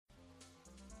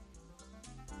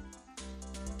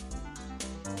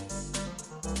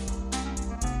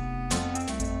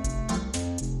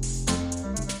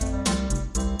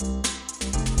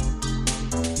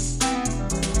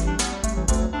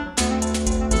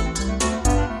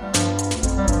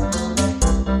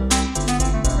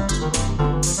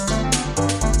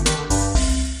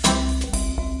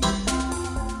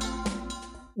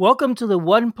Welcome to the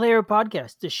One Player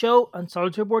Podcast, the show on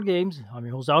solitaire board games. I'm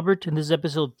your host Albert, and this is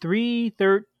episode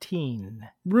 313.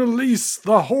 Release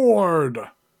the Horde!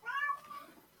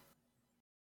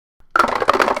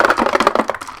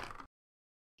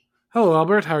 Hello,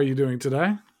 Albert. How are you doing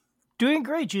today? Doing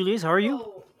great, Julius. How are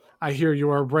you? I hear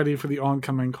you are ready for the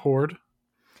oncoming Horde.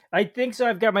 I think so.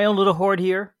 I've got my own little horde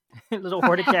here. Little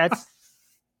horde of cats.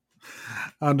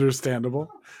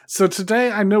 Understandable. So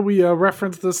today, I know we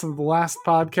referenced this in the last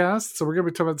podcast, so we're going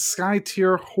to be talking about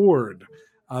Skytear Horde.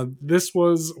 This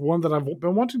was one that I've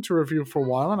been wanting to review for a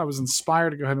while, and I was inspired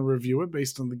to go ahead and review it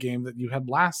based on the game that you had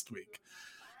last week.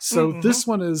 So This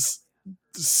one is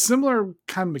similar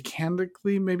kind of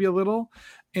mechanically, maybe a little,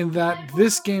 in that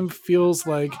this game feels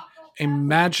like a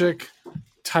Magic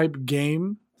type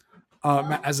game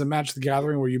as a Magic the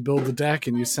Gathering, where you build a deck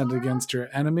and you send it against your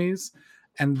enemies.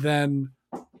 And then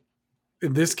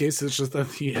in this case, it's just that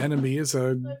the enemy is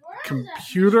a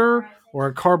computer or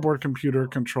a cardboard computer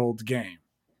controlled game.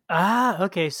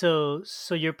 Okay. So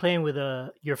you're playing with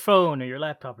your phone or your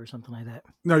laptop or something like that.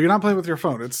 No, you're not playing with your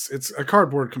phone. It's a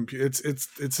cardboard computer.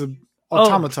 It's a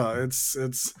automata. It's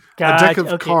a deck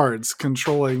of cards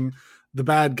controlling the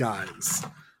bad guys.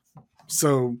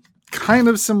 So kind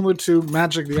of similar to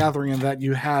Magic the Gathering in that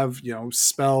you have,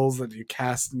 spells that you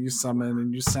cast and you summon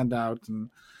and you send out and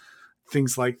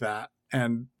things like that.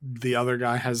 And the other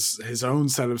guy has his own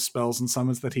set of spells and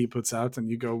summons that he puts out, and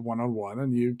you go one-on-one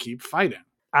and you keep fighting.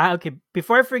 Okay.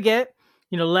 Before I forget,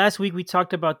 last week we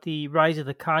talked about the Rise of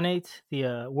the Khanate,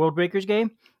 the World Breakers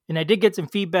game, and I did get some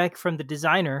feedback from the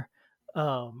designer,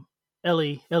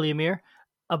 Eli Amir,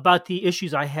 about the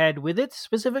issues I had with it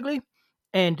specifically.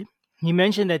 And he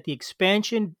mentioned that the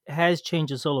expansion has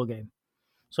changed the solo game.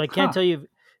 So I can't tell you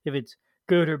if it's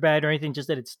good or bad or anything, just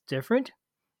that it's different.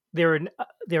 There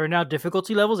are now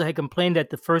difficulty levels. I had complained that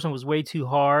the first one was way too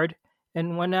hard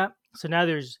and whatnot. So now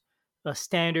there's a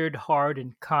standard, hard,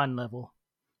 and con level.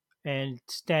 And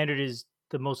standard is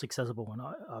the most accessible one,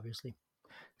 obviously.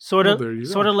 Sort of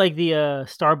like the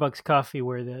Starbucks coffee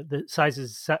where the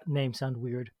sizes names sound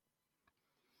weird.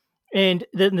 And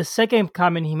then the second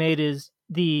comment he made is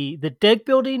the deck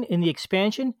building in the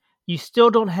expansion, you still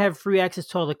don't have free access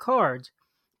to all the cards,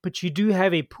 but you do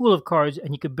have a pool of cards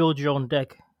and you could build your own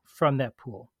deck from that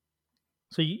pool.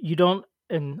 So you don't,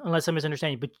 and unless I'm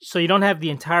misunderstanding, but so you don't have the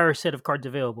entire set of cards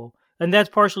available. And that's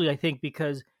partially, I think,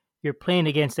 because you're playing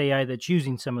against AI that's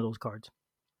using some of those cards.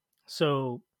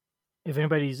 So if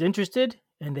anybody's interested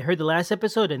and they heard the last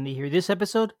episode and they hear this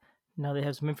episode, now they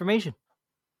have some information.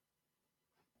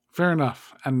 Fair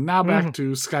enough. And now back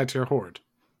to Skytear Horde.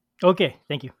 Okay,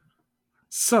 thank you.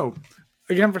 So,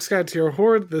 again, for Skytear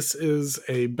Horde, this is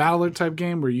a battler type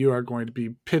game where you are going to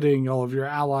be pitting all of your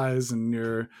allies and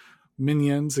your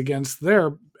minions against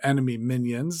their enemy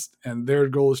minions, and their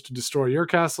goal is to destroy your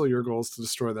castle, your goal is to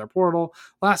destroy their portal.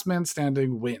 Last man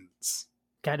standing wins.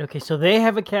 Got it. Okay, so they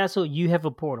have a castle, you have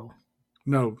a portal.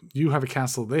 No, you have a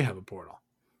castle, they have a portal.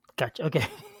 Gotcha, okay.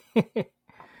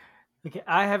 Okay,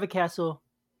 I have a castle,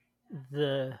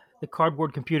 the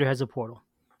cardboard computer has a portal.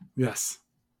 Yes.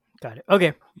 Got it.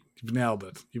 Okay. You've nailed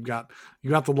it. You got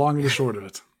the long and the short of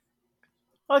it.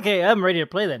 Okay, I'm ready to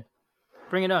play then.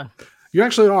 Bring it on. You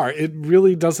actually are. It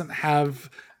really doesn't have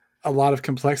a lot of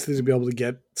complexity to be able to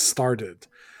get started.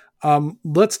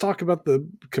 Let's talk about the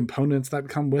components that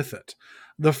come with it.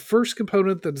 The first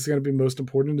component that is going to be most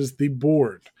important is the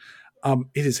board.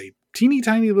 It is a teeny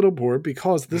tiny little board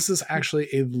because this is actually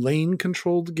a lane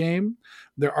controlled game.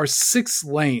 There are 6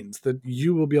 lanes that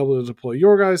you will be able to deploy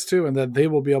your guys to, and that they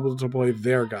will be able to deploy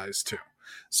their guys to.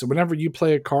 So whenever you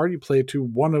play a card, you play it to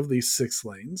one of these 6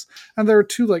 lanes. And there are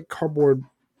 2 like cardboard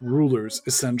rulers,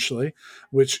 essentially,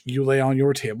 which you lay on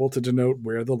your table to denote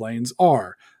where the lanes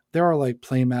are. There are like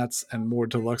playmats and more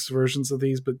deluxe versions of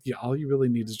these, but yeah, all you really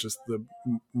need is just the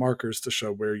markers to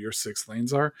show where your 6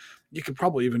 lanes are. You could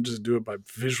probably even just do it by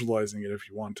visualizing it if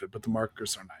you wanted, but the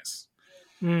markers are nice.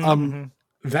 Mm-hmm.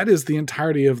 That is the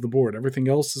entirety of the board. Everything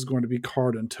else is going to be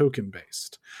card and token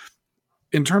based.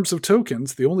 In terms of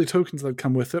tokens, the only tokens that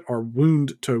come with it are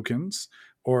wound tokens,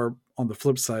 or on the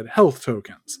flip side, health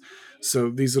tokens.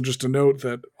 So these are just a note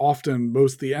that often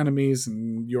most of the enemies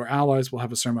and your allies will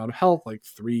have a certain amount of health, like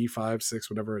 3, 5, 6,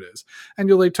 whatever it is. And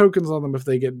you'll lay tokens on them if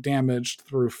they get damaged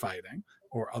through fighting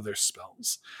or other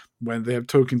spells. When they have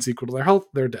tokens equal to their health,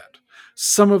 they're dead.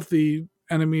 Some of the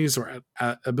enemies or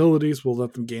abilities will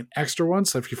let them gain extra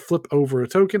ones. So if you flip over a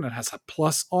token, it has a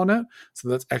plus on it. So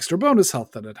that's extra bonus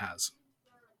health that it has.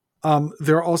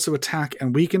 There are also attack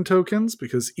and weaken tokens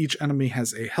because each enemy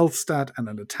has a health stat and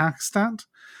an attack stat.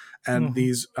 And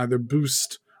these either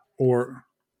boost or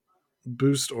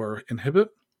inhibit.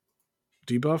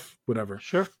 debuff, whatever,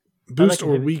 Sure. I like boost it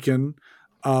or heavy. weaken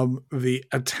the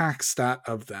attack stat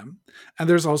of them. And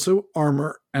there's also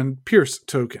armor and pierce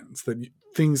tokens that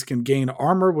things can gain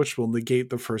armor, which will negate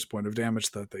the first point of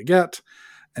damage that they get.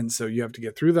 And so you have to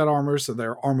get through that armor, so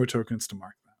there are armor tokens to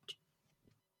mark that.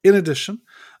 In addition,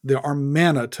 there are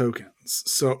mana tokens.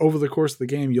 So over the course of the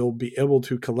game, you'll be able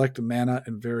to collect mana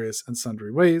in various and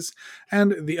sundry ways,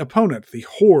 and the opponent, the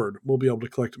Horde, will be able to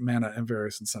collect mana in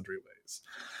various and sundry ways.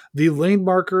 The lane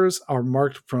markers are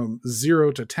marked from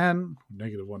 0 to 10,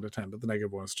 -1 to 10, but the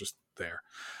 -1 is just there.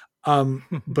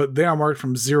 But they are marked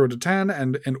from 0 to 10,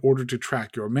 and in order to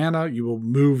track your mana, you will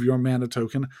move your mana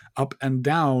token up and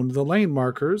down the lane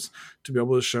markers to be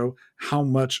able to show how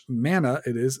much mana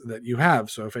it is that you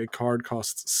have. So if a card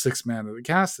costs 6 mana to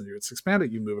cast and you're at 6 mana,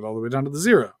 you move it all the way down to the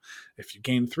 0. If you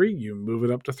gain 3, you move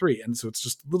it up to 3. And so it's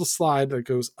just a little slide that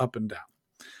goes up and down.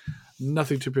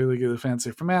 Nothing too particularly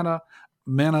fancy for mana.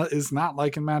 Mana is not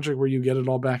like in Magic where you get it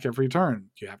all back every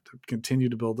turn. You have to continue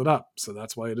to build it up. So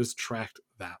that's why it is tracked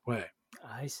that way.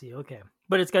 I see. Okay.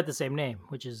 But it's got the same name,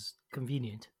 which is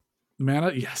convenient.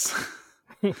 Mana, yes.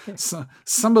 So,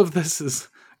 some of this is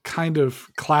kind of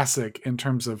classic in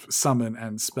terms of summon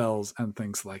and spells and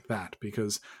things like that,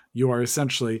 because you are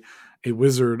essentially a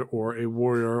wizard or a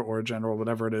warrior or a general,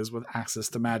 whatever it is, with access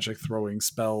to magic, throwing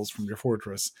spells from your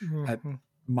fortress at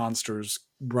monsters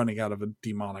running out of a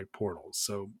demonic portal.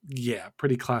 So yeah,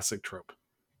 pretty classic trope.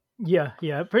 Yeah.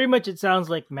 Pretty much it sounds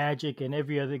like Magic and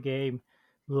every other game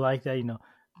like that,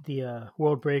 the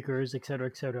World Breakers, etc.,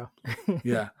 etc.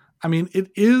 Yeah. I mean,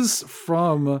 it is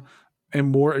from a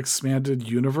more expanded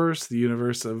universe, the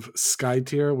universe of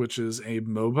Skytear, which is a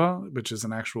MOBA, which is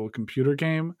an actual computer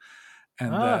game.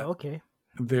 And that okay.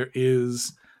 there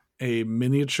is a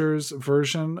miniatures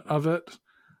version of it.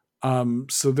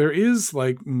 So there is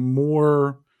like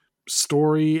more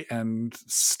story and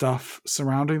stuff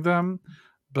surrounding them,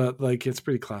 but like it's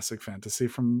pretty classic fantasy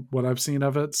from what I've seen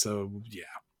of it. So yeah.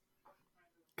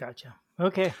 Gotcha.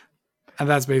 Okay. And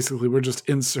that's basically, we're just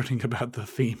inserting about the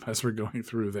theme as we're going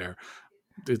through there.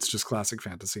 It's just classic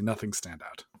fantasy, nothing stand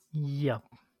out. Yep.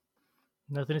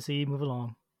 Nothing to see. Move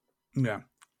along. Yeah.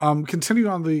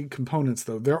 Continuing on the components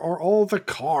though, there are all the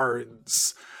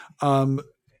cards.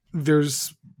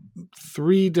 There's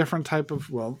 3 different type of,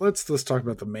 well, let's talk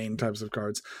about the main types of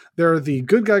cards. There are the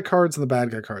good guy cards and the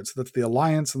bad guy cards. That's the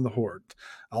Alliance and the Horde.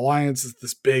 Alliance is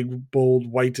this big,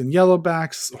 bold white and yellow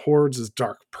backs. Hordes is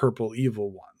dark purple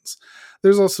evil ones.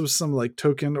 There's also some like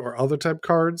token or other type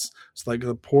cards. It's like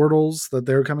the portals that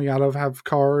they're coming out of have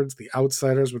cards. The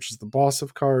Outsiders, which is the boss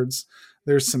of cards.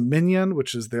 There's some Minion,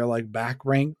 which is their like back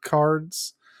rank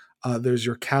cards. There's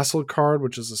your Castle card,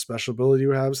 which is a special ability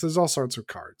you have. So there's all sorts of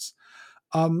cards.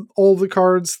 All the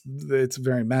cards, it's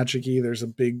very magic-y. There's a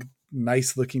big,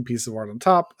 nice looking piece of art on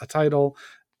top, a title,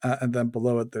 and then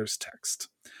below it, there's text.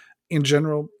 In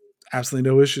general, absolutely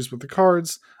no issues with the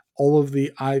cards. All of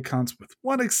the icons, with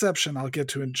one exception I'll get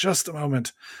to in just a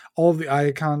moment, all of the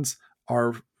icons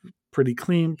are pretty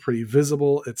clean, pretty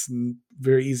visible. It's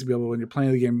very easy to be able, when you're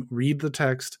playing the game, read the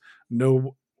text,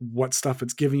 know what stuff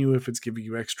it's giving you, if it's giving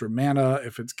you extra mana,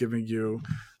 if it's giving you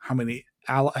how many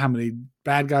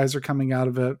bad guys are coming out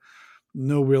of it.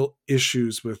 No real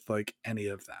issues with like any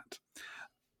of that,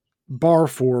 bar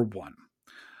for one.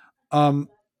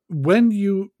 When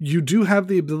you do have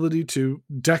the ability to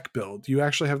deck build, you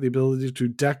actually have the ability to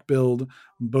deck build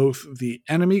both the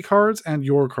enemy cards and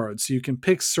your cards. So you can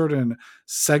pick certain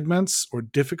segments or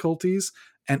difficulties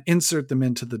and insert them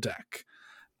into the deck.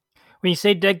 When you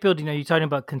say deck building, are you talking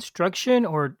about construction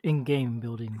or in-game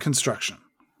building? Construction.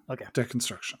 Okay. Deck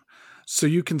construction. So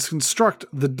you can construct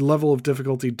the level of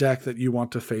difficulty deck that you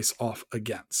want to face off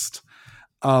against.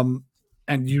 And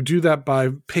you do that by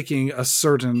picking a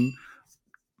certain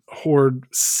Horde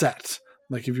set.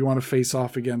 Like if you want to face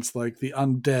off against like the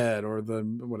undead or the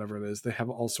whatever it is, they have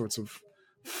all sorts of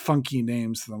funky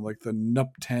names to them, like the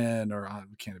Nupten, or I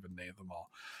can't even name them all.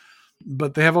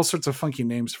 But they have all sorts of funky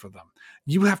names for them.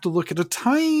 You have to look at a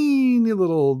tiny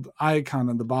little icon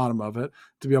on the bottom of it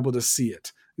to be able to see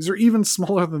it. These are even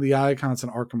smaller than the icons in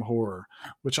Arkham Horror,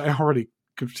 which I already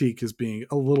critique as being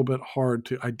a little bit hard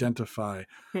to identify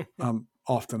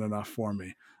often enough for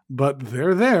me. But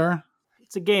they're there.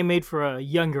 It's a game made for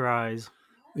younger eyes.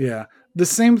 Yeah. The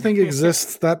same thing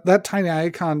exists. That tiny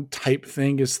icon type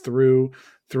thing is through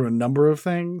a number of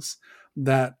things.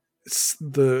 That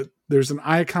there's an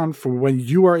icon for when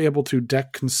you are able to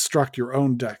deck construct your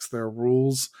own decks. There are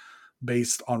rules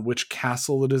based on which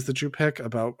castle it is that you pick,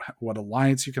 about what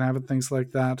alliance you can have and things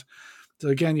like that. So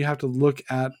again, you have to look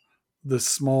at the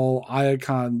small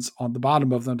icons on the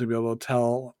bottom of them to be able to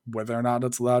tell whether or not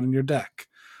it's allowed in your deck.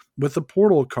 With the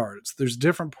portal cards, there's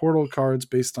different portal cards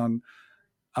based on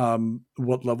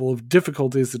what level of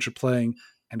difficulties that you're playing,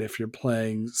 and if you're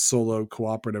playing solo,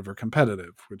 cooperative, or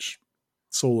competitive, which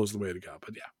solo is the way to go.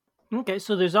 But yeah, Okay,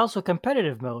 so there's also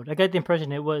competitive mode. I got the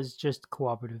impression it was just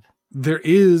cooperative. there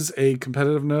is a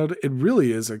competitive node. It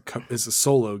really is a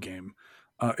solo game.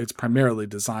 It's primarily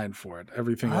designed for it.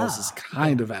 Everything else is Okay.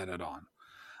 kind of added on.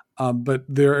 But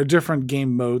there are different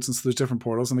game modes, and so there's different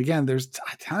portals. And again, there's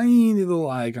a tiny little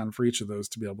icon for each of those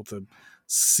to be able to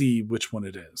see which one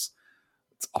it is.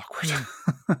 It's awkward.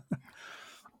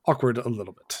 Awkward a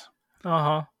little bit.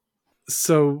 Uh-huh.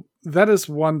 So that is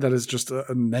one that is just a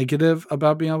negative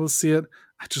about being able to see it.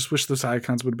 I just wish those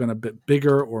icons would have been a bit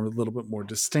bigger or a little bit more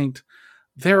distinct.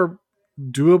 They're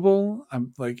doable.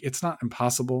 It's not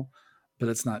impossible, but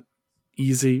it's not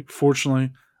easy.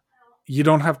 Fortunately, you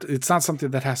don't have to, it's not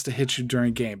something that has to hit you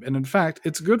during game. And in fact,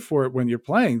 it's good for it when you're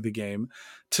playing the game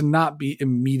to not be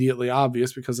immediately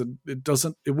obvious, because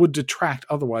it would detract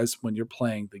otherwise when you're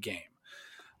playing the game.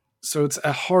 So it's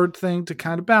a hard thing to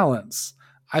kind of balance.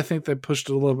 I think they pushed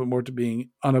it a little bit more to being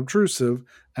unobtrusive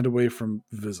and away from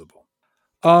visible.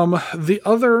 The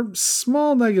other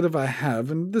small negative I have,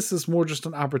 and this is more just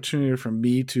an opportunity for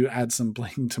me to add some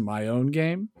bling to my own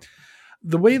game,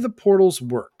 the way the portals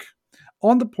work.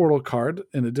 On the portal card,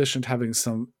 in addition to having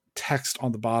some text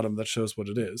on the bottom that shows what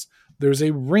it is, there's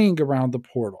a ring around the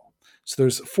portal. So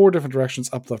there's 4 different directions,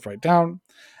 up, left, right, down.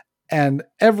 And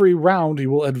every round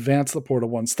you will advance the portal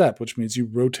 1 step, which means you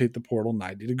rotate the portal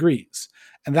 90 degrees.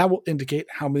 And that will indicate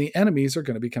how many enemies are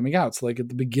going to be coming out. So like at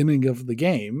the beginning of the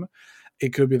game,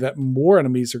 it could be that more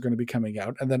enemies are going to be coming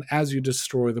out. And then as you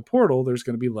destroy the portal, there's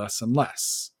going to be less and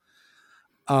less.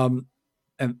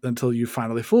 And until you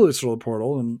finally fully destroy the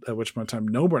portal, and at which point in time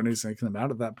no more enemies can come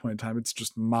out. At that point in time, it's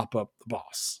just mop up the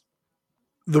boss.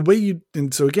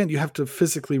 So again, you have to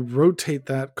physically rotate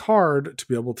that card to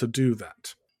be able to do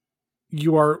that.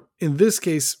 You are, in this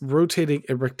case, rotating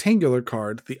a rectangular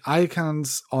card. The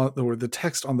icons or the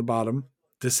text on the bottom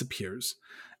disappears.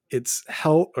 Its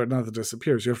health, or not that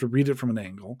disappears, you have to read it from an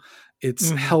angle.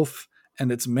 Its health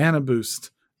and its mana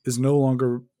boost is no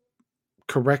longer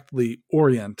correctly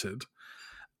oriented.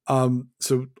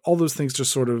 So all those things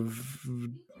just sort of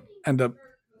end up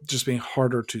just being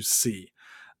harder to see.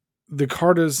 The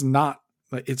card is not,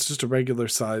 it's just a regular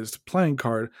sized playing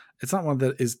card. It's not one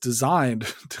that is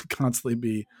designed to constantly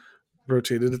be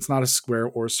rotated. It's not a square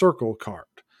or a circle card.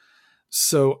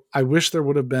 So I wish there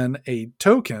would have been a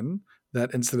token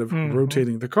that instead of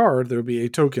rotating the card, there would be a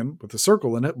token with a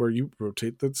circle in it where you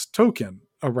rotate this token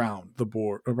around the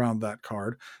board, around that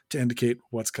card, to indicate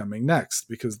what's coming next,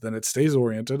 because then it stays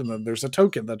oriented and then there's a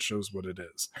token that shows what it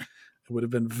is. It would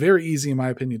have been very easy, in my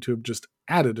opinion, to have just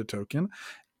added a token.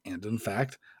 And in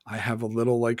fact, I have a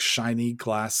little like shiny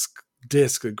glass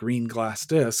disc, a green glass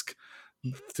disc,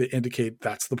 to indicate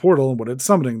that's the portal and what it's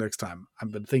summoning next time.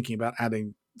 I've been thinking about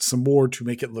adding some more to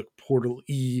make it look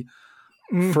portal-y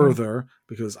further,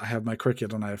 because I have my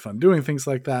Cricut and I have fun doing things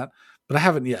like that, but I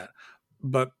haven't yet.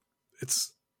 But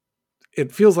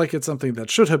it feels like it's something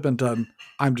that should have been done.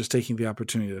 I'm just taking the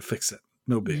opportunity to fix it.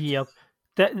 No big. Yep.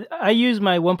 I use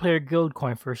my 1-player guild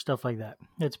coin for stuff like that.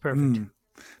 It's perfect.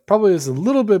 Probably is a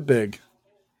little bit big.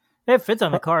 It fits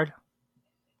on the card.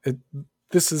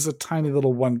 This is a tiny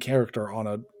little 1 character on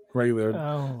a regular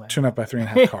 2.5 by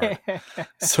 3.5 card.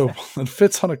 So when it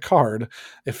fits on a card,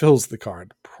 it fills the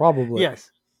card. Probably.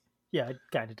 Yes. Yeah, it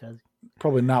kind of does.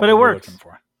 Probably not but what it you're works. looking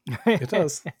for. It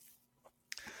does.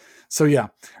 So yeah,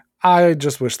 I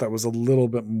just wish that was a little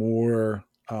bit more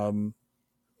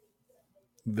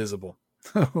visible.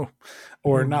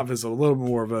 Or not visible, a little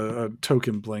more of a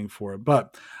token bling for it.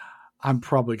 But I'm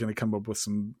probably going to come up with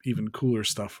some even cooler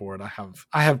stuff for it.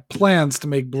 I have plans to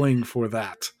make bling for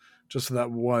that, just for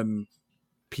that 1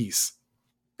 piece.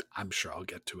 I'm sure I'll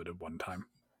get to it at one time.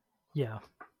 Yeah.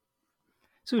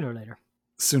 Sooner or later.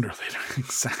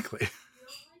 Exactly.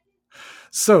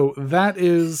 So that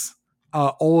is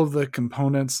all of the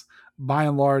components. By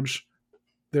and large,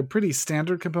 they're pretty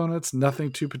standard components.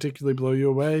 Nothing to particularly blow you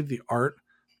away. The art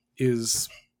is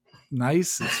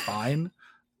nice. It's fine.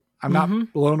 I'm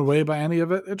not blown away by any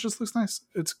of it. It just looks nice.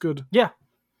 It's good. Yeah.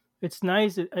 It's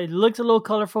nice. It looks a little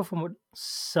colorful from what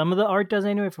some of the art does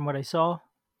anyway, from what I saw.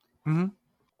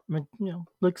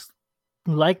 Looks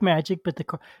like magic, but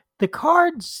the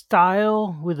card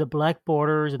style with the black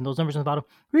borders and those numbers on the bottom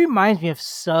reminds me of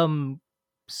some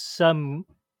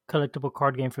collectible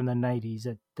card game from the 90s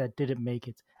that didn't make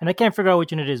it. And I can't figure out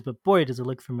which one it is, but boy, does it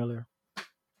look familiar.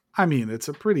 I mean, it's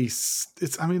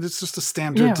just a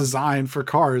standard design for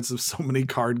cards of so many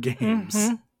card games.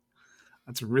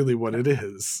 That's really what it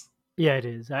is. Yeah, it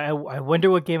is. I wonder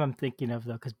what game I'm thinking of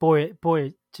though, because boy,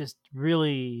 it just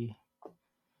really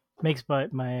makes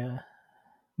my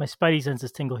spidey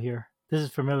senses tingle here. This is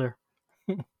familiar.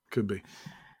 Could be.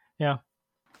 Yeah.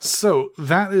 So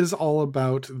that is all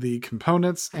about the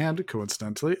components and,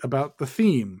 coincidentally, about the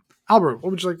theme. Albert,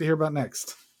 what would you like to hear about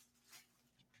next?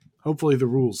 Hopefully the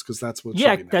rules, because that's what should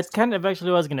Yeah, be that's next. kind of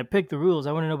actually what I was gonna pick the rules.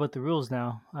 I want to know about the rules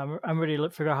now. I'm ready to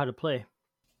figure out how to play.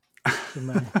 So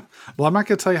my Well, I'm not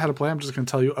going to tell you how to play. I'm just going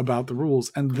to tell you about the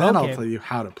rules, and then I'll okay. tell you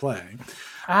how to play.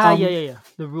 Yeah, Um, yeah, yeah.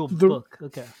 The rule the book.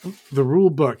 Okay. the rule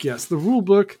book, yes, the rule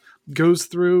book goes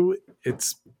through.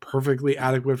 It's perfectly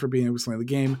adequate for being able to play the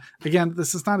game. Again,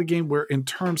 this is not a game where, in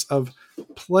terms of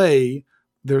play,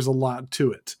 there's a lot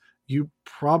to it. You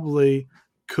probably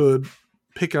could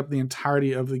pick up the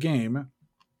entirety of the game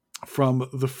from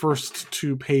the first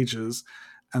 2 pages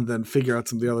and then figure out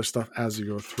some of the other stuff as you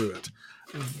go through it.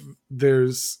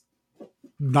 There's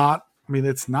not, I mean,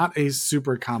 it's not a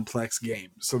super complex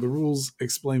game. So the rules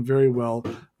explain very well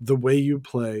the way you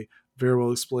play, very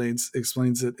well explains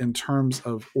it in terms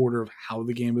of order of how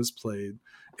the game is played.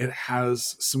 It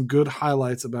has some good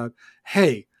highlights about,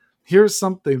 hey, here's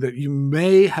something that you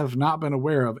may have not been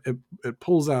aware of. It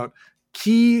pulls out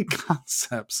key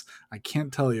concepts. I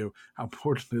can't tell you how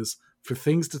important it is for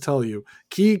things to tell you.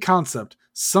 Key concept,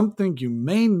 something you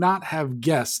may not have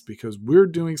guessed because we're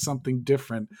doing something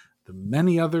different than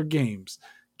many other games.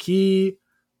 Key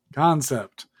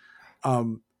concept.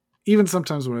 Even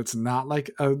sometimes when it's not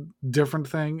like a different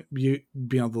thing, you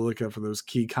be on the lookout for those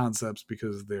key concepts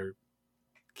because they're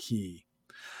key.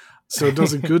 So it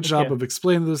does a good job Okay. of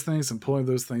explaining those things and pulling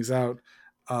those things out,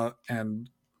 and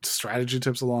strategy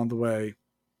tips along the way.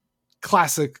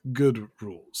 Classic good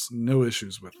rules. No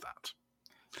issues with that.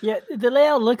 Yeah, the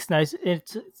layout looks nice.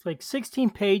 It's like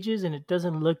 16 pages, and it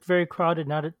doesn't look very crowded.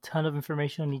 Not a ton of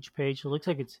information on each page. It looks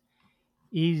like it's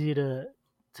easy to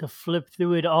flip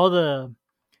through it. All the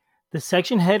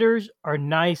section headers are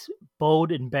nice,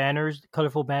 bold, and banners,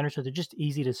 colorful banners, so they're just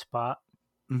easy to spot.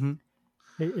 Mm-hmm.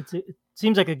 It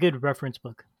seems like a good reference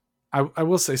book. I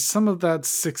will say some of that's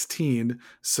 16.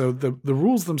 So the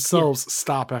rules Yeah, themselves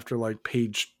stop after like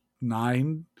page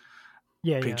 9,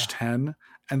 yeah, page yeah. 10.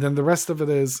 And then the rest of it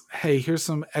is, hey, here's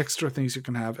some extra things you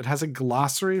can have. It has a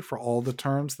glossary for all the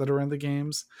terms that are in the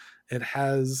games. It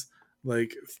has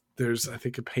like, there's, I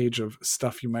think, a page of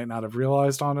stuff you might not have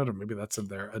realized on it, or maybe that's in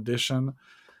their edition.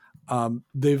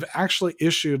 They've actually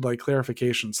issued like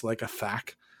clarifications, like a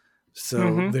FAQ. So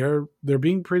Mm-hmm. they're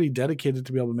being pretty dedicated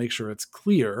to be able to make sure it's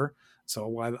clear.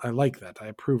 So I like that. I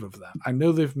approve of that. I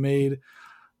know they've made.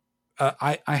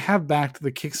 I have backed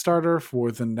the Kickstarter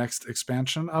for the next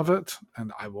expansion of it,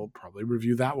 and I will probably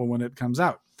review that one when it comes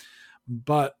out.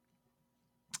 But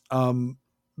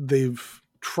they've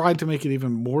tried to make it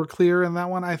even more clear in that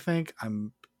one. I think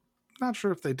I'm not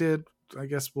sure if they did. I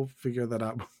guess we'll figure that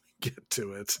out when we get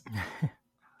to it.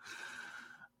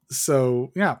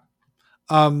 So yeah,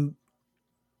 um,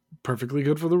 perfectly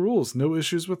good for the rules. No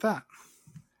issues with that.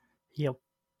 Yep,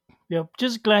 yep.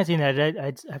 Just glancing at it,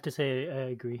 I'd have to say I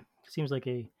agree. Seems like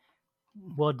a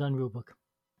well done rule book.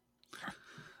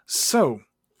 So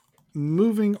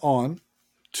moving on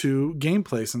to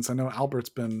gameplay, since I know Albert's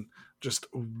been just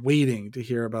waiting to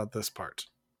hear about this part.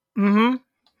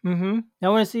 Mm-hmm. Mm-hmm. I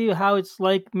want to see how it's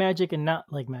like magic and not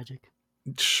like magic.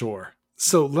 Sure.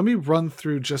 So let me run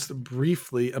through just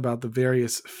briefly about the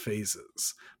various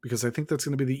phases, because I think that's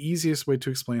going to be the easiest way to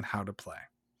explain how to play.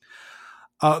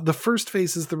 The first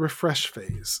phase is the refresh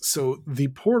phase. So the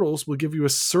portals will give you a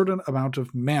certain amount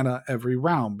of mana every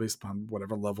round based upon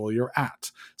whatever level you're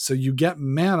at. So you get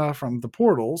mana from the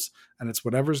portals, and it's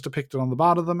whatever's depicted on the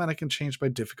bottom of them, and it can change by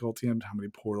difficulty and how many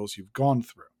portals you've gone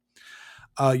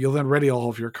through. You'll then ready all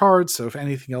of your cards, so if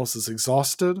anything else is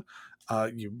exhausted,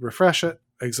 you refresh it.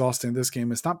 Exhausting this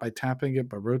game is not by tapping it,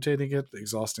 but rotating it.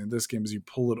 Exhausting this game is you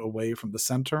pull it away from the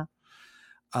center.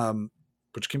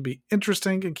 Which can be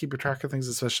interesting and keep a track of things,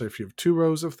 especially if you have 2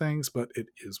 rows of things, but it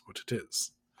is what it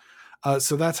is.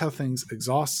 So that's how things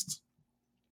exhaust.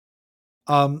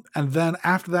 And then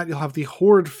after that, you'll have the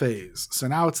horde phase. So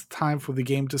now it's time for the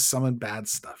game to summon bad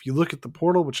stuff. You look at the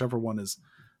portal, whichever one is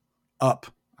up.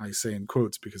 I say in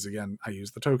quotes because, again, I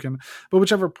use the token. But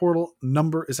whichever portal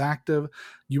number is active,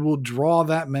 you will draw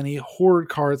that many horde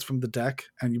cards from the deck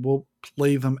and you will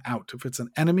play them out. If it's an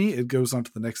enemy, it goes on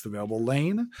to the next available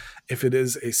lane. If it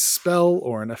is a spell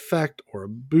or an effect or a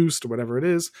boost or whatever it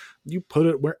is, you put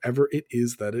it wherever it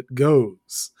is that it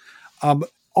goes.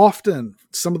 Often,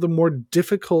 some of the more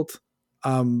difficult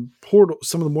some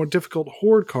of the more difficult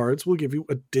horde cards will give you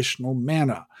additional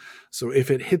mana. So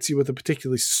if it hits you with a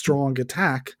particularly strong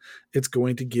attack, it's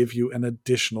going to give you an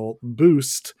additional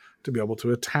boost to be able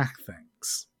to attack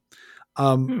things.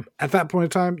 At that point in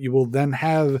time, you will then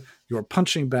have your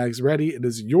punching bags ready. It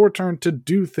is your turn to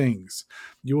do things.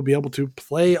 You will be able to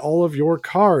play all of your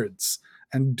cards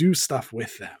and do stuff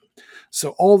with them. So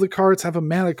all the cards have a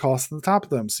mana cost at the top of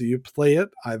them. So you play it,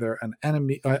 either an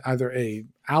enemy, either a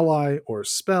ally or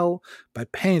spell, by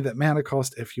paying that mana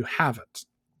cost if you have it.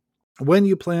 When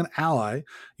you play an ally,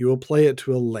 you will play it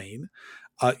to a lane.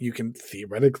 You can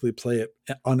theoretically play it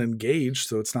unengaged,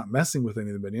 so it's not messing with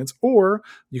any of the minions, or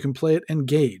you can play it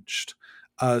engaged,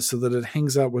 so that it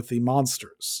hangs out with the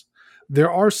monsters.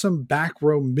 There are some back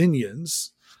row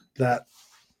minions that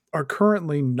are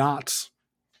currently not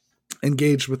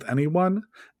engaged with anyone.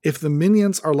 If the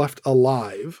minions are left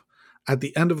alive, at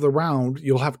the end of the round,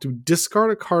 you'll have to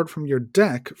discard a card from your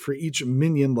deck for each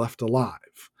minion left alive.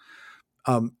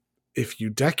 If you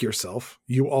deck yourself,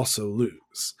 you also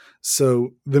lose.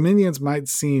 So the minions might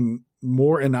seem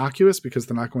more innocuous because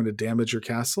they're not going to damage your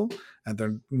castle, and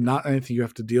they're not anything you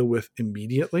have to deal with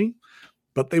immediately,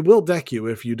 but they will deck you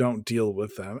if you don't deal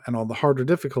with them. And on the harder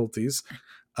difficulties,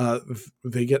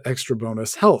 they get extra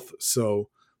bonus health, so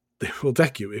they will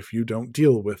deck you if you don't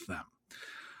deal with them.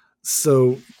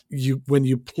 So when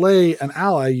you play an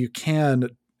ally, you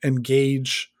can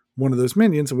engage one of those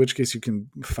minions, in which case you can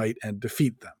fight and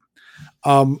defeat them.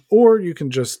 Or you can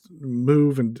just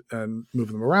move and move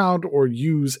them around, or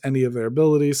use any of their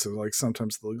abilities. So like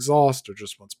sometimes they'll exhaust, or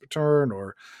just once per turn,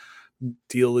 or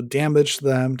deal a damage to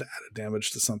them to add a damage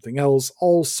to something else.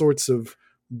 All sorts of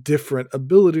different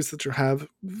abilities that you have,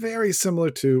 very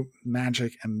similar to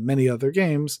Magic and many other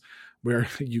games, where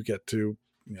you get to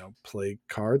play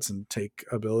cards and take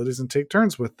abilities and take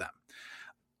turns with them.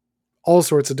 All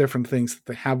sorts of different things that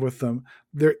they have with them.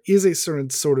 There is a certain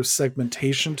sort of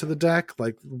segmentation to the deck.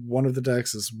 Like one of the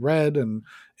decks is red and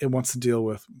it wants to deal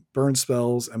with burn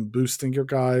spells and boosting your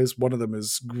guys. One of them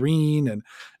is green and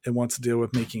it wants to deal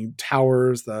with making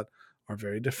towers that are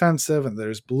very defensive. And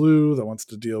there's blue that wants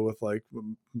to deal with like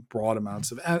broad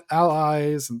amounts of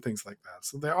allies and things like that.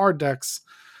 So there are decks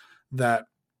that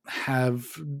have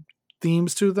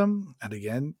themes to them. And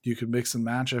again, you can mix and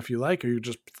match if you like, or you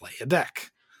just play a deck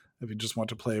if you just want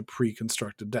to play a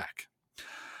pre-constructed deck.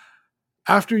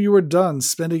 After you are done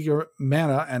spending your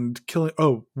mana and killing...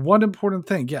 Oh, one important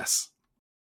thing, yes.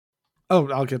 Oh,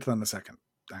 I'll get to that in a second,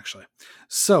 actually.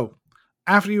 So,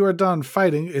 after you are done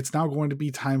fighting, it's now going to be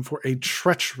time for a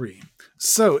treachery.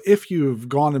 So, if you've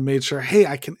gone and made sure, hey,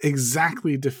 I can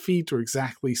exactly defeat or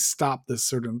exactly stop this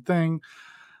certain thing,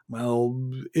 well,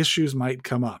 issues might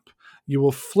come up. You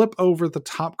will flip over the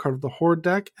top card of the Horde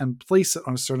deck and place it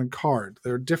on a certain card.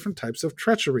 There are different types of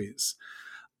treacheries.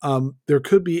 There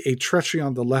could be a treachery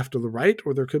on the left or the right,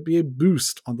 or there could be a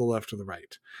boost on the left or the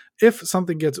right. If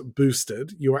something gets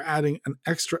boosted, you are adding an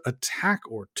extra attack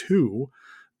or two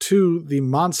to the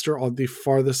monster on the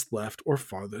farthest left or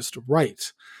farthest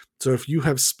right. So if you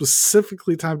have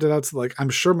specifically timed it out to like, I'm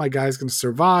sure my guy's going to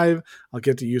survive, I'll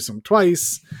get to use him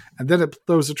twice, and then it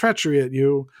throws a treachery at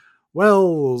you,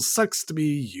 well, sucks to be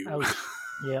you.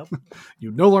 Yep. You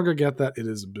no longer get that. It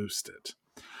is boosted.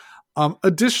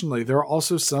 Additionally, there are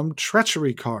also some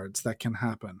treachery cards that can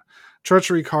happen.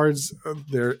 Treachery cards,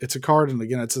 it's a card, and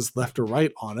again, it says left or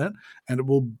right on it, and it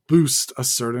will boost a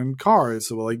certain card.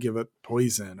 So will I give it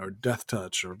poison or death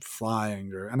touch or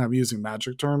flying, and I'm using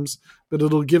Magic terms, but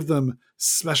it'll give them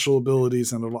special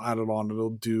abilities and it'll add it on. It'll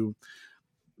do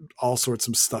all sorts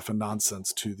of stuff and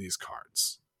nonsense to these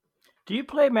cards. Do you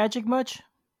play Magic much?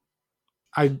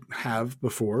 I have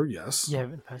before, yes. Yeah,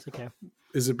 in the past, okay.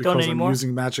 Is it because I'm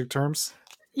using Magic terms?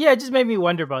 Yeah, it just made me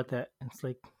wonder about that. It's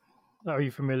like, are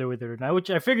you familiar with it or not? Which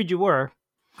I figured you were.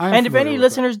 And if any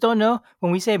listeners don't know,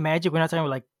 when we say magic, we're not talking about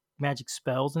like magic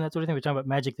spells and that sort of thing. We're talking about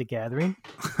Magic the Gathering.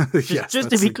 Yes, just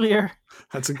to be clear.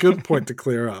 That's a good point to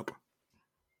clear up.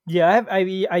 Yeah, I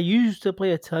used to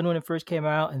play a ton when it first came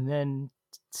out, and then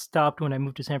stopped when I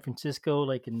moved to San Francisco,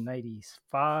 like in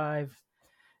 '95.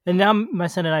 And now my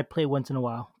son and I play once in a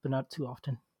while, but not too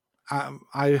often.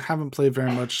 I haven't played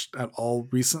very much at all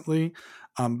recently,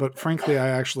 but frankly, I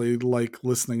actually like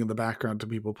listening in the background to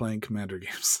people playing Commander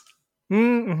games.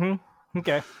 Mm-hmm.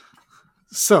 Okay.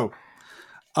 So,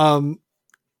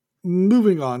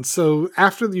 moving on. So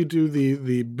after you do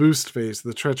the boost phase,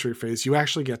 the treachery phase, you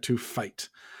actually get to fight.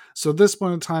 So at this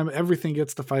point in time, everything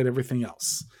gets to fight everything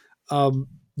else.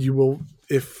 you will,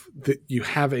 you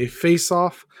have a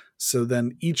face-off, so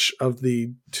then each of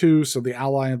the two, so the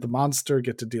ally and the monster,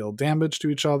 get to deal damage to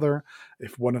each other.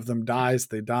 If one of them dies,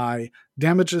 they die.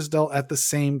 Damage is dealt at the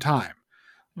same time.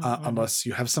 Unless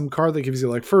you have some card that gives you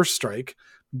like first strike,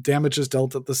 damage is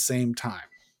dealt at the same time.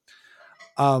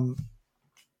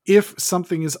 If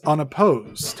something is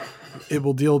unopposed, it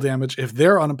will deal damage. If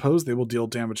they're unopposed, they will deal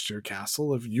damage to your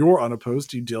castle. If you're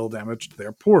unopposed, you deal damage to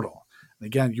their portal. And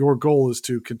again, your goal is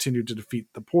to continue to defeat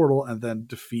the portal and then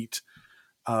defeat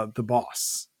the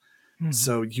boss.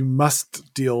 So you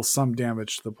must deal some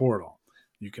damage to the portal.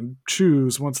 You can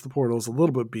choose, once the portal is a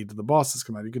little bit beat to the bosses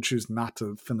come out, you can choose not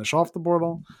to finish off the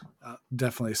portal.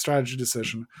 Definitely a strategy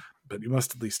decision, but you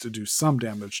must at least do some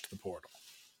damage to the portal.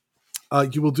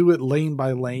 You will do it lane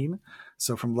by lane,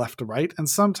 so from left to right, and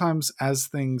sometimes as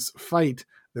things fight,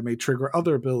 they may trigger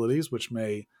other abilities, which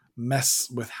may mess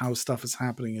with how stuff is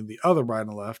happening in the other right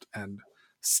and left, and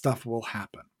stuff will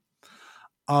happen.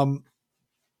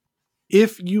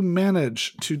 If you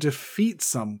manage to defeat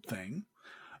something,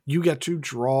 you get to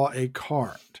draw a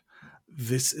card.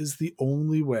 This is the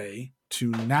only way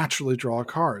to naturally draw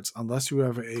cards, unless you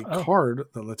have a card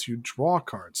that lets you draw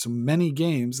cards. So many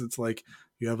games, it's like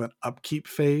you have an upkeep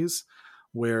phase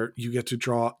where you get to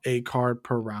draw a card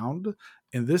per round.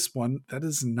 In this one, that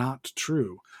is not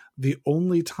true. The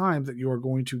only time that you are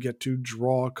going to get to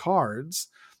draw cards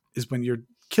is when you're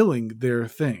killing their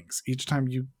things. Each time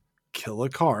you kill a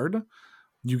card,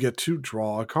 you get to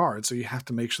draw a card. So you have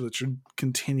to make sure that you're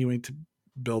continuing to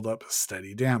build up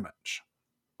steady damage.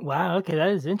 Wow, okay, that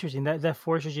is interesting. That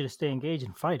forces you to stay engaged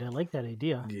and fight. I like that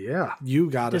idea. Yeah, you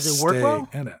got to stay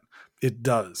in it. It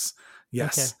does.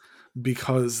 Yes. Okay.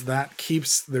 Because that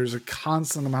keeps, there's a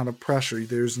constant amount of pressure.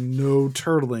 There's no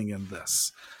turtling in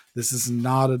this. This is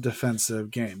not a defensive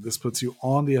game. This puts you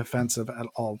on the offensive at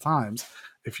all times.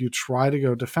 If you try to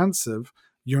go defensive,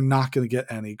 you're not going to get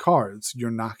any cards.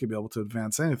 You're not going to be able to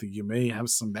advance anything. You may have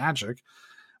some magic,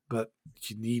 but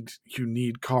you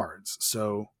need cards.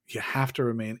 So you have to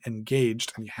remain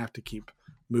engaged and you have to keep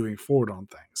moving forward on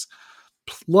things.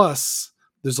 Plus,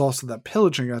 there's also that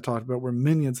pillaging I talked about, where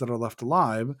minions that are left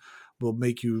alive will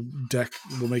make you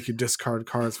discard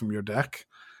cards from your deck,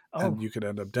 and you could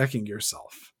end up decking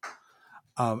yourself.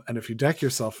 And if you deck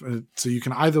yourself, so you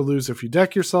can either lose if you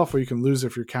deck yourself, or you can lose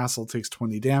if your castle takes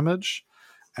 20 damage.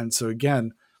 And so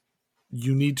again,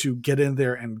 you need to get in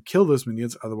there and kill those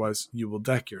minions, otherwise you will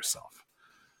deck yourself.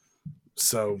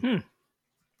 So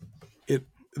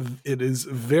it is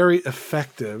very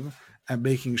effective at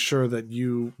making sure that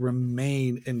you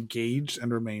remain engaged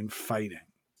and remain fighting.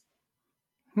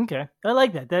 Okay, I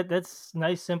like that. That's a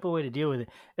nice, simple way to deal with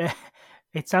it.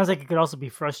 It sounds like it could also be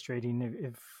frustrating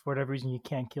if for whatever reason you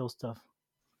can't kill stuff.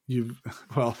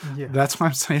 That's why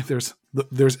I'm saying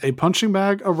there's a punching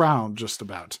bag around just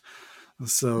about.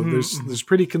 So there's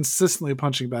pretty consistently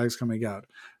punching bags coming out.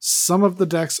 Some of the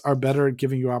decks are better at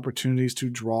giving you opportunities to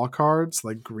draw cards,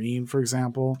 like green, for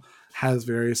example, has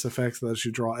various effects that lets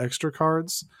you draw extra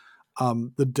cards.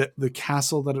 The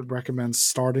castle that it recommends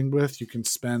starting with, you can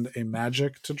spend a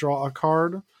magic to draw a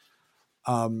card.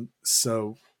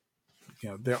 So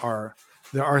there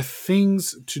are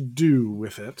things to do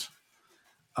with it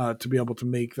to be able to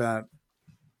make that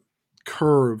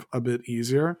curve a bit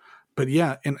easier. But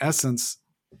yeah, in essence,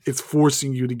 it's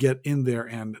forcing you to get in there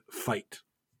and fight.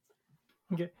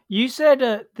 Okay. You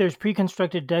said there's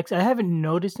pre-constructed decks. I haven't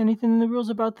noticed anything in the rules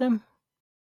about them.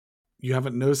 You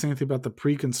haven't noticed anything about the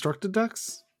pre-constructed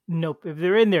decks? Nope. If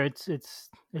they're in there, it's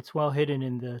well hidden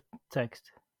in the text.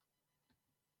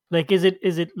 Like, is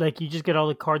it like you just get all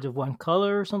the cards of one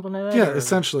color or something like that? Yeah,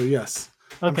 essentially, yes.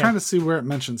 Okay. I'm trying to see where it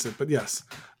mentions it, but yes.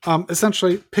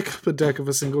 Essentially, pick up a deck of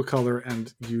a single color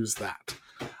and use that.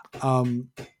 Trying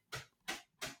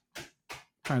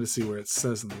to see where it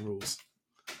says in the rules.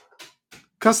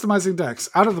 Customizing decks.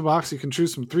 Out of the box, you can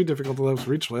choose from 3 difficulty levels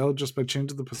for each layout just by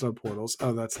changing the sub portals.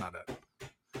 Oh, that's not it.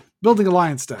 Building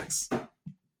alliance decks.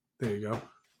 There you go.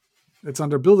 It's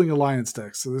under building alliance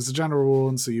decks. So there's a general rule,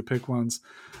 and so you pick ones.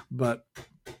 But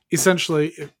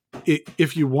essentially,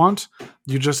 if you want,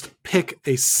 you just pick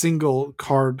a single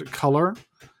card color.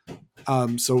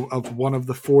 So of one of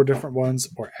the 4 different ones,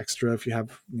 or extra if you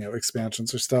have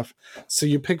expansions or stuff. So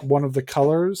you pick one of the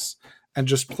colors and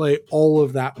just play all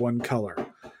of that one color.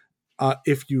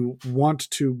 If you want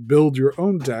to build your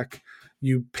own deck,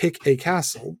 you pick a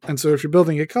castle. And so if you're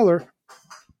building a color,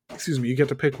 you get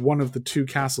to pick one of the 2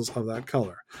 castles of that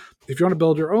color. If you want to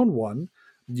build your own one,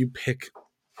 you pick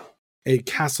a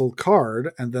castle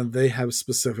card, and then they have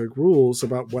specific rules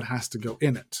about what has to go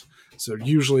in it. So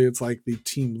usually it's like the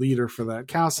team leader for that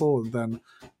castle, and then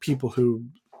people who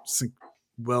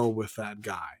well with that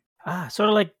guy. Sort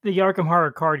of like the Arkham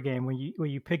Horror card game where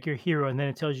you pick your hero and then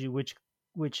it tells you which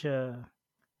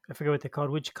I forget what they're called,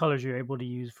 which colors you're able to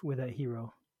use with that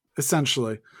hero.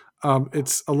 Essentially,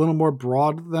 it's a little more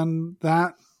broad than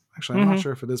that. Actually, I'm not Mm-hmm.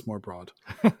 sure if it is more broad.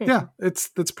 Yeah, it's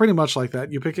pretty much like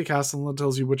that. You pick a castle and it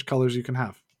tells you which colors you can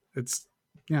have. It's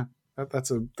yeah,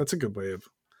 that's a good way of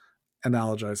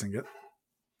analogizing it.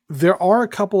 There are a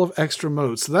couple of extra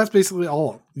modes, so that's basically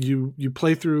all. You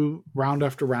play through round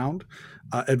after round,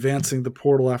 advancing the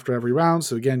portal after every round.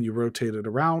 So again, you rotate it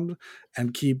around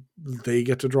and keep. They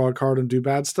get to draw a card and do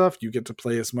bad stuff. You get to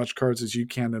play as much cards as you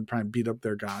can and try and beat up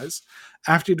their guys.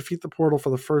 After you defeat the portal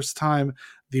for the first time,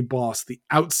 the boss, the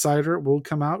outsider, will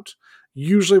come out.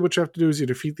 Usually what you have to do is you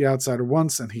defeat the outsider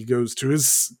once and he goes to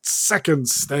his second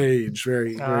stage.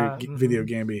 Very video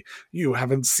gamey. You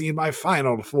haven't seen my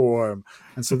final form.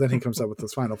 And so then he comes up with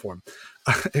his final form.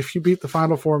 If you beat the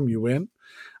final form, you win.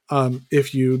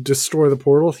 If you destroy the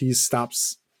portal, he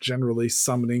stops generally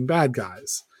summoning bad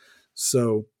guys.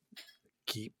 So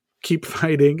keep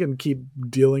fighting and keep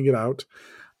dealing it out.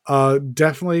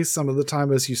 Definitely some of the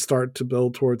time as you start to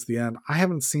build towards the end, I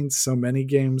haven't seen so many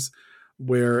games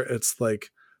where it's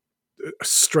like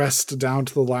stressed down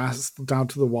to the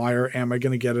wire. Am I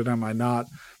going to get it? Am I not?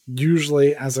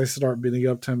 Usually as I start beating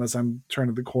up to him, as I'm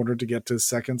turning the corner to get to his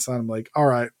second side, I'm like, all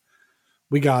right,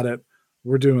 we got it.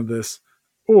 We're doing this.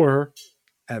 Or,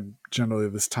 and generally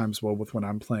this times well with when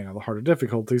I'm playing on the harder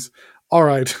difficulties. All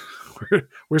right,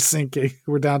 we're sinking.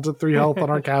 We're down to 3 health on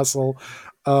our castle.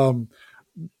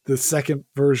 The second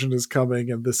version is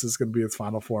coming and this is going to be its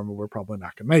final form and we're probably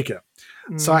not going to make it.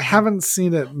 Mm-hmm. So I haven't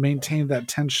seen it maintain that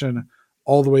tension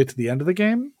all the way to the end of the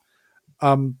game.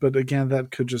 But again,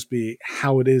 that could just be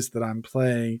how it is that I'm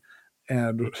playing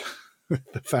and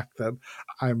the fact that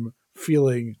I'm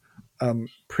feeling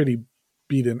pretty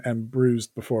beaten and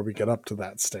bruised before we get up to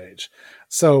that stage.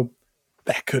 So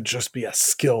that could just be a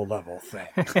skill level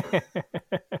thing.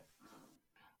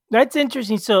 That's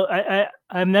interesting. So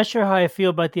I'm not sure how I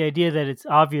feel about the idea that it's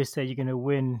obvious that you're going to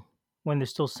win when there's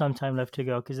still some time left to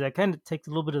go, because that kind of takes a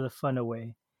little bit of the fun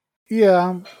away.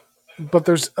 Yeah, but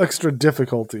there's extra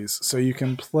difficulties, so you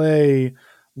can play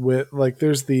with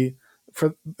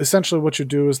for essentially what you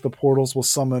do is the portals will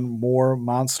summon more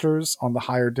monsters on the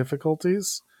higher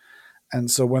difficulties,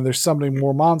 and so when they're summoning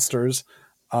more monsters,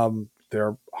 there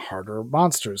are harder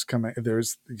monsters coming.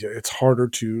 It's harder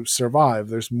to survive.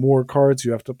 There's more cards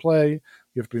you have to play.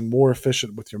 You have to be more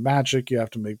efficient with your magic. You have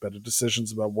to make better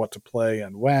decisions about what to play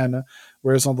and when.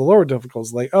 Whereas on the lower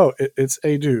difficulties, like, it's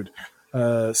a dude.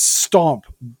 Stomp,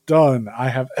 done. I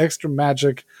have extra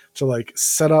magic to like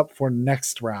set up for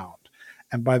next round.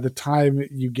 And by the time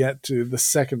you get to the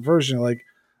second version, you're like,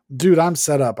 dude, I'm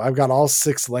set up. I've got all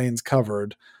 6 lanes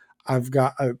covered. I've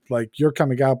got you're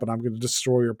coming out, but I'm going to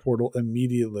destroy your portal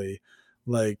immediately.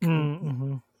 Like,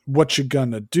 what you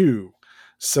gonna do?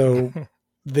 So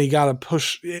they got to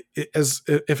push it, as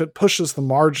if it pushes the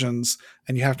margins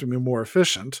and you have to be more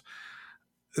efficient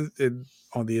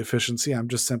on the efficiency. I'm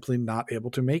just simply not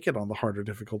able to make it on the harder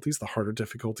difficulties. The harder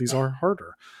difficulties are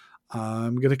harder.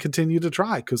 I'm going to continue to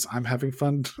try because I'm having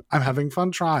fun. I'm having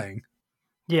fun trying.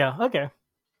 Yeah. Okay.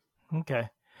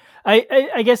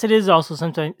 I guess it is also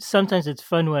sometimes it's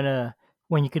fun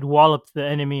when you could wallop the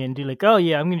enemy and do like, oh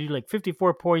yeah, I'm gonna do like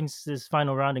 54 points this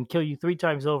final round and kill you 3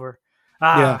 times over.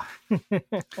 Yeah.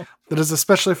 That is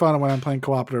especially fun when I'm playing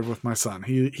cooperative with my son.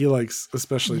 He likes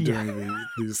especially doing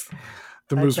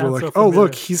the moves where like, oh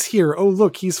look, he's here. Oh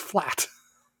look, he's flat.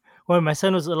 When my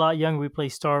son was a lot younger, we played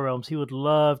Star Realms. He would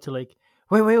love to like,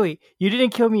 wait, you didn't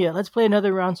kill me yet. Let's play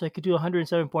another round so I could do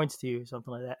 107 points to you,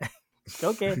 something like that.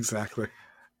 Okay. Exactly.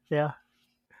 Yeah.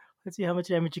 Let's see how much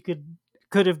damage you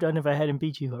could have done if I hadn't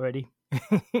beat you already.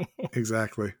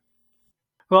 Exactly.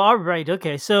 Well, all right.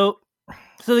 Okay. So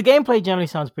the gameplay generally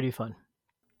sounds pretty fun.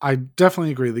 I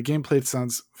definitely agree. The gameplay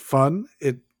sounds fun.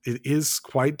 It is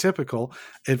quite typical.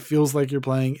 It feels like you're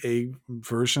playing a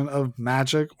version of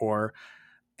Magic or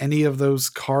any of those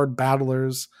card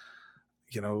battlers.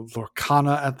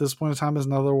 Lorcana at this point in time is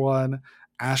another one.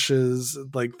 Ashes,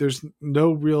 like there's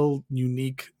no real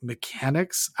unique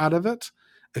mechanics out of it,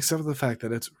 except for the fact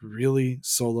that it's really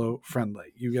solo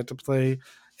friendly. You get to play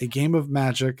a game of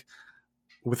Magic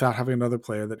without having another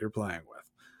player that you're playing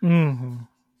with. Mm-hmm.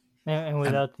 And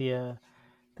without the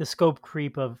scope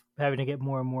creep of having to get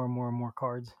more and more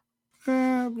cards.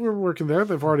 We're working there.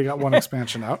 They've already got one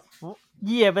expansion out. Well,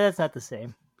 yeah, but that's not the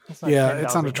same. It's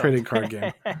not a trading card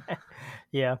game.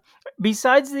 Yeah.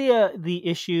 Besides the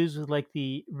issues with like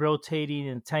the rotating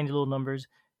and tiny little numbers,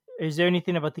 is there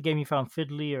anything about the game you found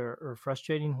fiddly or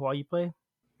frustrating while you play?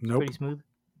 Nope. Pretty smooth.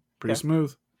 Pretty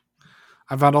smooth.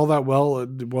 I found all that well.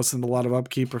 It wasn't a lot of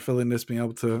upkeep or filliness, being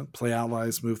able to play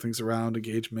allies, move things around,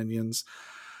 engage minions.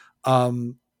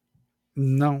 No,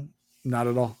 not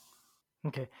at all.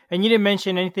 Okay. And you didn't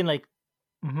mention anything like.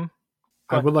 Mm-hmm.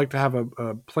 I would like to have a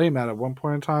playmat at one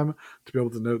point in time to be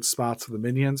able to note spots of the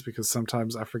minions, because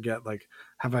sometimes I forget, like,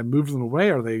 have I moved them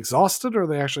away? Are they exhausted, or are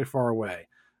they actually far away?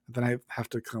 And then I have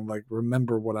to kind of like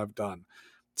remember what I've done.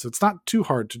 So it's not too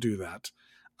hard to do that.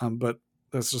 But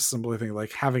that's just simply thing,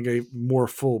 like having a more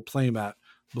full playmat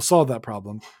will solve that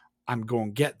problem. I'm going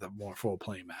to get the more full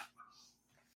playmat.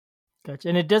 Gotcha.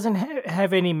 And it doesn't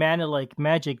have any mana like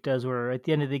Magic does, where at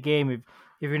the end of the game,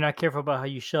 if you're not careful about how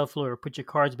you shuffle or put your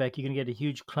cards back, you're going to get a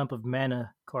huge clump of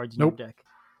mana cards in your deck.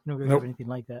 You don't really have anything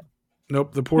like that.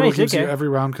 Nope. The portal gives you every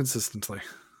round consistently.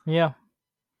 Yeah.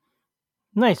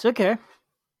 Nice. Okay.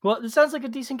 Well, it sounds like a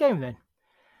decent game then.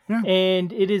 Yeah.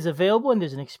 And it is available, and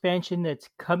there's an expansion that's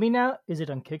coming out. Is it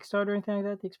on Kickstarter or anything like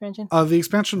that, the expansion? The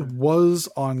expansion was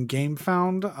on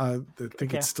GameFound. I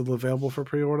think it's still available for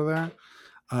pre-order there.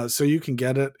 So you can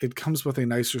get it. It comes with a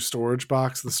nicer storage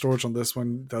box. The storage on this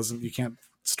one doesn't. You can't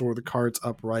store the cards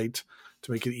upright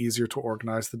to make it easier to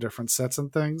organize the different sets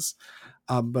and things.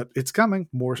 But it's coming.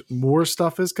 More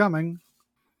stuff is coming.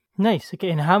 Nice.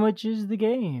 Okay, and how much is the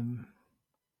game?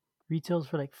 Retails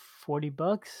for like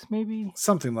 $40, maybe?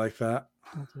 Something like that.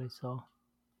 That's what I saw.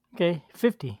 Okay,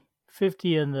 50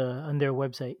 on their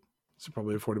website. So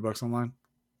probably $40 online.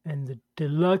 And the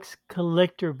deluxe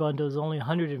collector bundle is only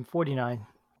 $149.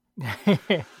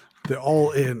 The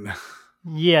all in.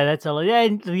 Yeah, that's all. Yeah,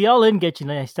 the all in gets you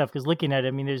nice stuff, because looking at it,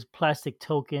 I mean, there's plastic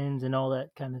tokens and all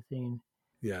that kind of thing.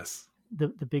 Yes. The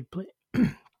big play.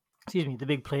 Excuse me, the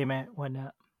big playmat,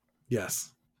 whatnot.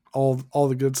 Yes. All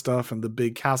the good stuff, and the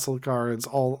big castle cards,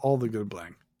 all the good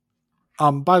bling.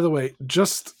 By the way,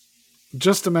 just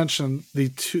to mention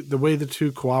the way the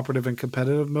two cooperative and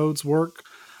competitive modes work.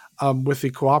 With the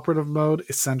cooperative mode,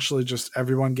 essentially just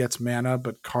everyone gets mana,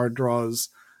 but card draws.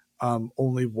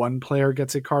 Only one player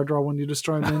gets a card draw when you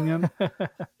destroy a minion.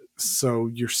 So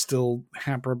you're still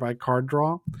hampered by card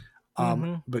draw.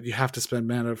 But you have to spend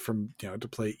mana to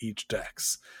play each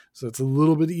dex. So it's a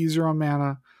little bit easier on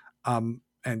mana.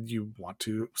 And you want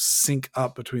to sync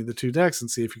up between the two decks and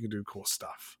see if you can do cool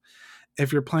stuff.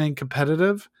 If you're playing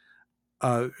competitive,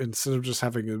 instead of just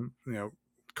having a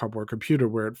cardboard computer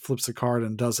where it flips a card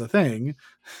and does a thing,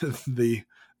 the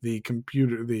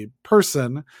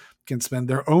person can spend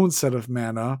their own set of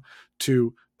mana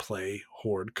to play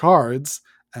horde cards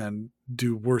and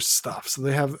do worse stuff. So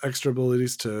they have extra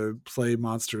abilities to play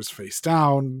monsters face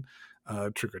down,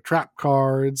 trigger trap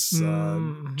cards,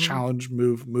 challenge,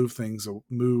 move things,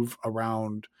 move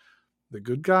around the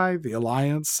good guy, the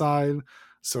alliance side.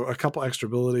 So a couple extra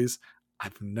abilities.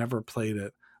 I've never played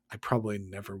it. I probably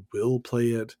never will play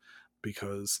it,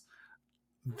 because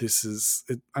this is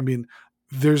it. I mean,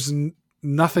 there's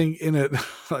nothing in it.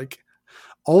 Like,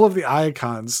 all of the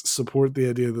icons support the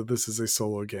idea that this is a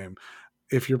solo game.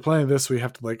 If you're playing this, we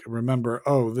have to remember,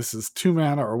 oh, this is 2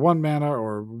 mana or 1 mana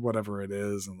or whatever it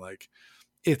is. And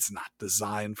it's not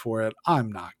designed for it.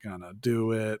 I'm not gonna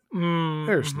do it.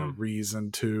 There's no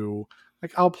reason to.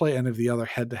 I'll play any of the other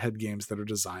head-to-head games that are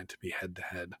designed to be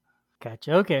head-to-head.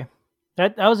 Gotcha. Okay.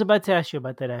 I was about to ask you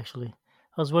about that, actually.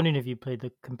 I was wondering if you played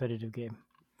the competitive game.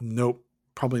 Nope.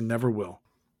 Probably never will.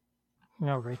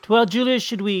 All right. Well, Julius,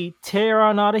 should we tear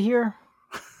on out of here?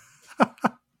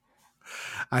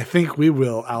 I think we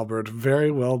will, Albert. Very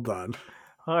well done.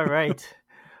 All right.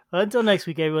 Until next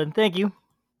week, everyone. Thank you.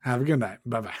 Have a good night.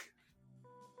 Bye-bye.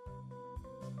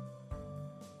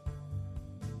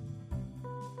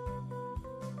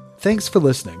 Thanks for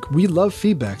listening. We love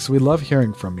feedback, so we love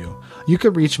hearing from you. You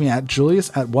can reach me at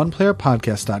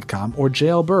julius@oneplayerpodcast.com or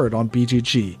JLBird on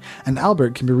BGG, and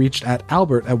Albert can be reached at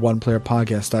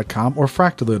albert@oneplayerpodcast.com or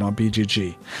Fractalune on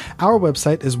BGG. Our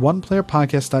website is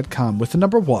oneplayerpodcast.com with the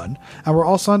number 1, and we're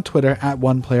also on Twitter at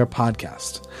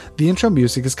oneplayerpodcast. The intro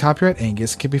music is copyright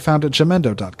Angus and can be found at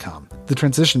jamendo.com. The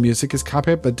transition music is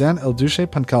copyright by Dan Elduce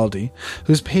Pancaldi,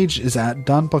 whose page is at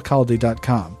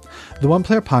donpancaldi.com. The One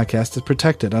Player Podcast is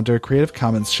protected under a Creative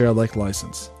Commons share-alike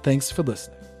license. Thanks for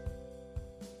listening.